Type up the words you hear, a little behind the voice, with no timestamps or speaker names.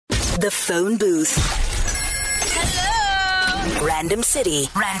The phone booth. Hello. Random city,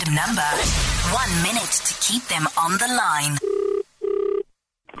 random number. 1 minute to keep them on the line.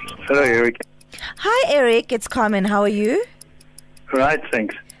 Hello, Eric. Hi, Eric. It's Carmen. How are you? Right,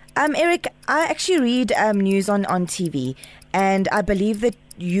 thanks. Eric, I actually read news on TV, and I believe that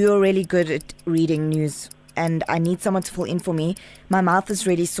you're really good at reading news, and I need someone to fill in for me. My mouth is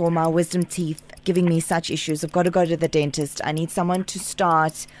really sore, my wisdom teeth giving me such issues. I've got to go to the dentist. I need someone to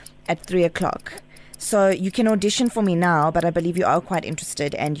start at 3 o'clock. So you can audition for me now, but I believe you are quite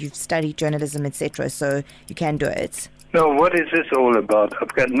interested and you've studied journalism, etc., so you can do it. No, what is this all about?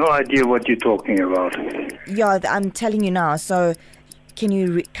 I've got no idea what you're talking about. Yeah, I'm telling you now. So can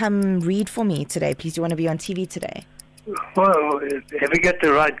you come read for me today, please? Do you want to be on TV today? Well, have you got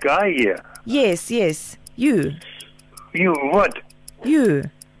the right guy here? Yes. You. You what? You.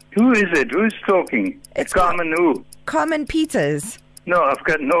 Who is it? Who's talking? It's Carmen who? Carmen Peters. No, I've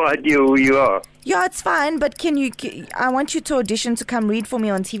got no idea who you are. Yeah, it's fine, but I want you to audition to come read for me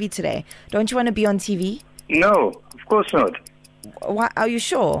on TV today. Don't you want to be on TV? No, of course not. Why, are you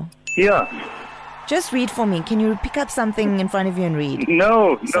sure? Yeah. Just read for me. Can you pick up something in front of you and read?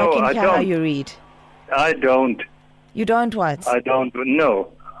 No, So I can hear don't. how you read. I don't. You don't what? I don't.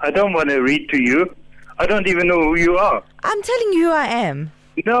 No. I don't want to read to you. I don't even know who you are. I'm telling you who I am.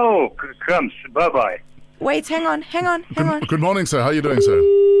 No, crumbs. Bye-bye. Wait, hang on. Good morning, sir. How are you doing, sir?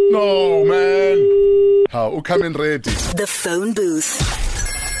 No, man. How? Come in ready. The phone booth.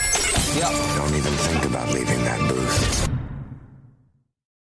 Don't even think about leaving that booth.